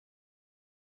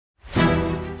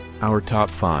Our top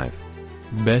 5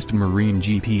 Best Marine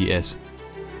GPS.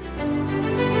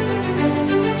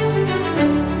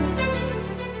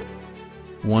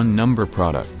 One number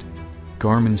product.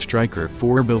 Garmin Striker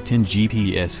 4 built-in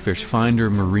GPS Fish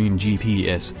Finder Marine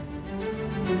GPS.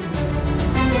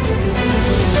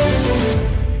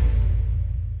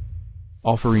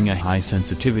 Offering a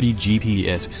high-sensitivity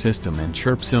GPS system and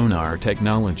chirp sonar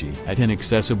technology at an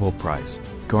accessible price,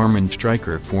 Garmin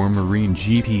Striker 4 Marine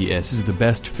GPS is the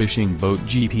best fishing boat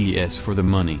GPS for the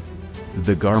money.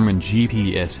 The Garmin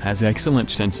GPS has excellent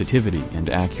sensitivity and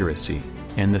accuracy,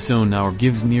 and the sonar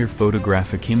gives near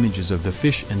photographic images of the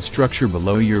fish and structure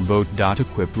below your boat.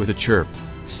 Equipped with a chirp,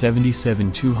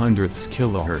 77 200ths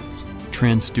kHz,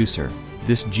 transducer,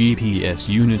 this GPS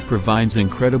unit provides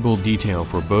incredible detail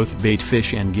for both bait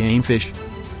fish and game fish.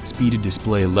 Speed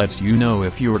display lets you know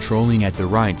if you're trolling at the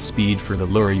right speed for the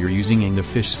lure you're using and the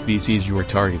fish species you're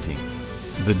targeting.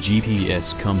 The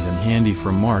GPS comes in handy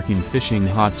for marking fishing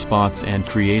hotspots and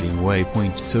creating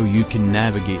waypoints so you can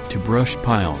navigate to brush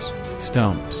piles,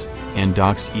 stumps, and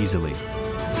docks easily.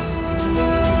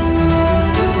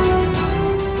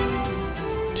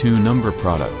 2 number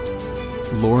product.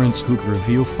 Lowrance Hook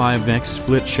Reveal 5X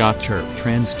Split Shot Chirp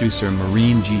Transducer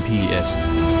Marine GPS.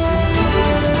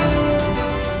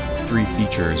 3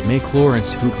 features make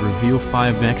Lowrance Hook Reveal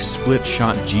 5X Split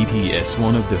Shot GPS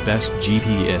one of the best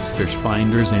GPS fish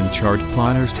finders and chart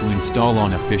plotters to install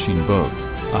on a fishing boat: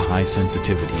 a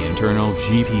high-sensitivity internal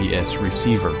GPS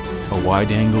receiver, a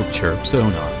wide-angle chirp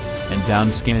sonar, and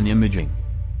downscan imaging.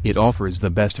 It offers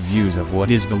the best views of what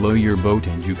is below your boat,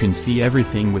 and you can see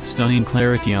everything with stunning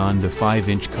clarity on the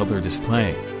 5-inch color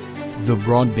display. The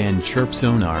broadband chirp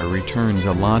sonar returns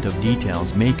a lot of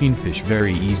details, making fish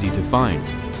very easy to find.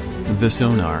 The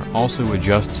sonar also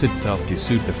adjusts itself to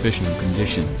suit the fishing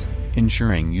conditions,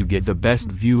 ensuring you get the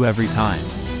best view every time.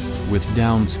 With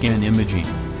downscan imaging,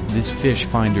 this fish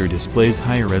finder displays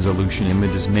high-resolution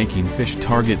images, making fish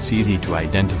targets easy to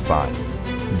identify.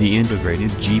 The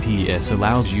integrated GPS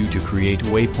allows you to create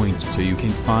waypoints so you can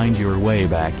find your way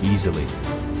back easily.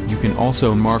 You can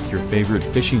also mark your favorite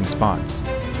fishing spots.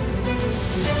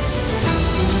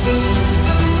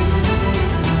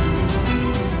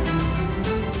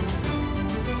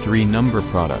 3 number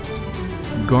product.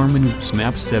 Garmin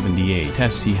GPSMAP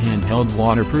 78SC Handheld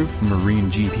Waterproof Marine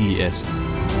GPS.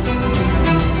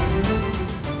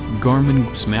 Garmin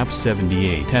GPSMAP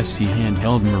 78SC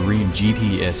Handheld Marine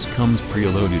GPS comes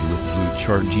preloaded with Blue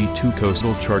Chart G2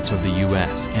 coastal charts of the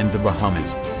US and the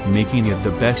Bahamas, making it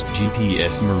the best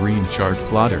GPS marine chart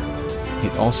plotter.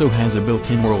 It also has a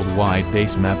built-in worldwide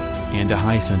base map, and a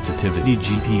high-sensitivity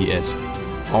GPS.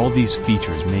 All these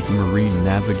features make marine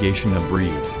navigation a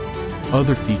breeze.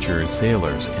 Other features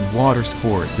sailors and water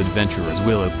sports adventurers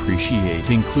will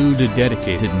appreciate include a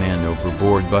dedicated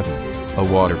man-overboard button, a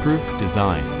waterproof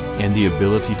design, and the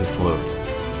ability to float.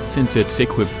 Since it's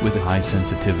equipped with a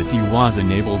high-sensitivity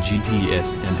WAS-enabled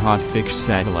GPS and hotfix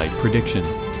satellite prediction,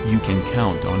 you can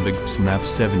count on the GPSMAP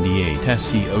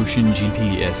 78SC Ocean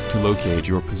GPS to locate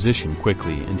your position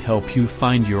quickly and help you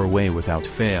find your way without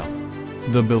fail.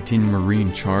 The built-in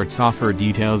marine charts offer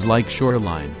details like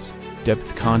shorelines,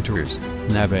 depth contours,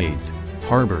 nav aids,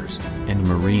 harbors, and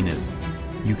marinas.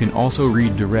 You can also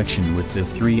read direction with the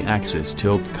 3-axis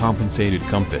tilt-compensated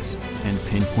compass, and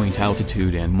pinpoint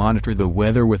altitude and monitor the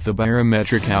weather with the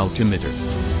barometric altimeter.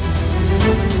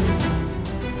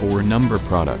 4 number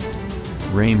product.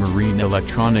 Raymarine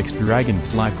Electronics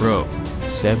Dragonfly Pro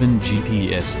 7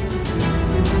 GPS.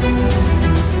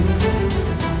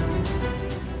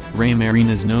 Raymarine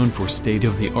is known for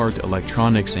state-of-the-art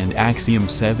electronics, and Axiom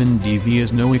 7 DV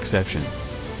is no exception.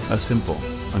 A simple,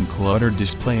 uncluttered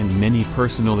display and many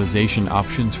personalization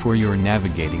options for your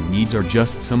navigating needs are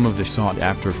just some of the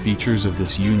sought-after features of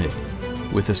this unit.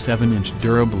 With a 7-inch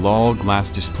durable all-glass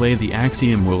display, the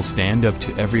Axiom will stand up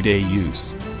to everyday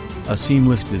use. A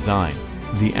seamless design,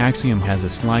 the Axiom has a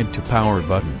slide-to-power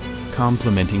button,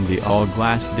 complementing the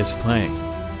all-glass display.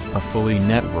 A fully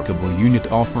networkable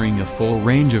unit offering a full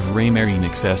range of Raymarine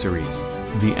accessories,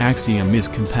 the Axiom is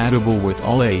compatible with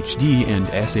all HD and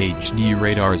SHD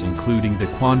radars, including the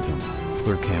Quantum,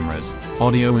 FLIR cameras,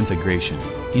 audio integration,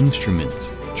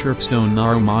 instruments, chirp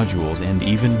sonar modules, and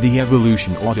even the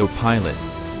Evolution autopilot.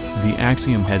 The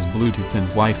Axiom has Bluetooth and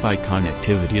Wi-Fi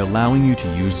connectivity, allowing you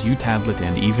to use your tablet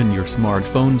and even your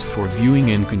smartphones for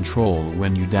viewing and control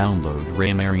when you download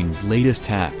Raymarine's latest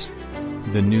apps.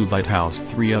 The new Lighthouse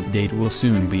 3 update will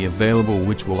soon be available,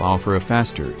 which will offer a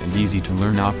faster and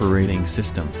easy-to-learn operating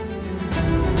system.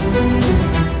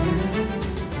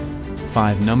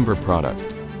 5 number product.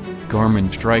 Garmin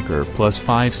Striker Plus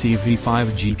 5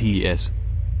 CV5 GPS.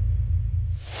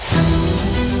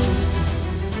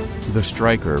 The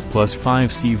Striker Plus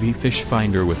 5 CV Fish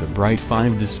Finder with a bright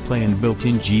 5 display and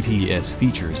built-in GPS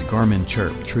features Garmin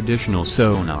Chirp Traditional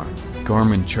Sonar,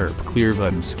 Garmin Chirp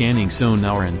ClearView Scanning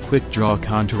Sonar and Quick Draw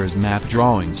Contours Map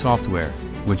Drawing Software,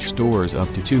 which stores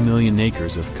up to 2 million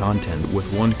acres of content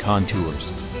with one contours.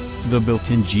 The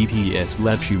built-in GPS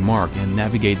lets you mark and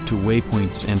navigate to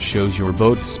waypoints and shows your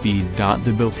boat's speed.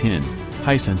 The built-in,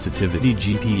 high-sensitivity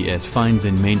GPS finds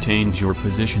and maintains your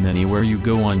position anywhere you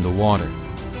go on the water.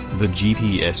 The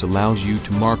GPS allows you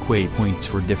to mark waypoints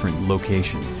for different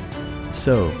locations.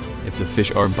 So, if the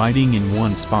fish are biting in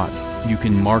one spot, you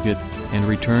can mark it, and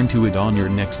return to it on your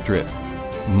next trip.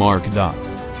 Mark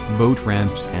docks, boat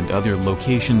ramps and other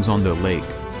locations on the lake,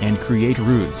 and create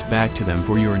routes back to them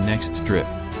for your next trip.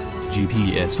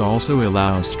 GPS also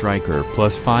allows Striker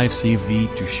Plus 5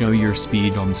 CV to show your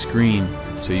speed on screen,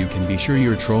 so you can be sure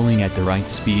you're trolling at the right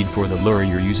speed for the lure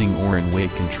you're using or in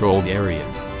weight-controlled areas.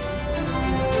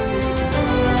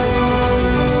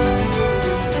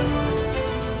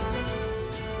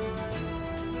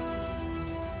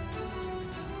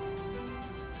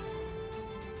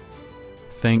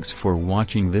 Thanks for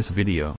watching this video.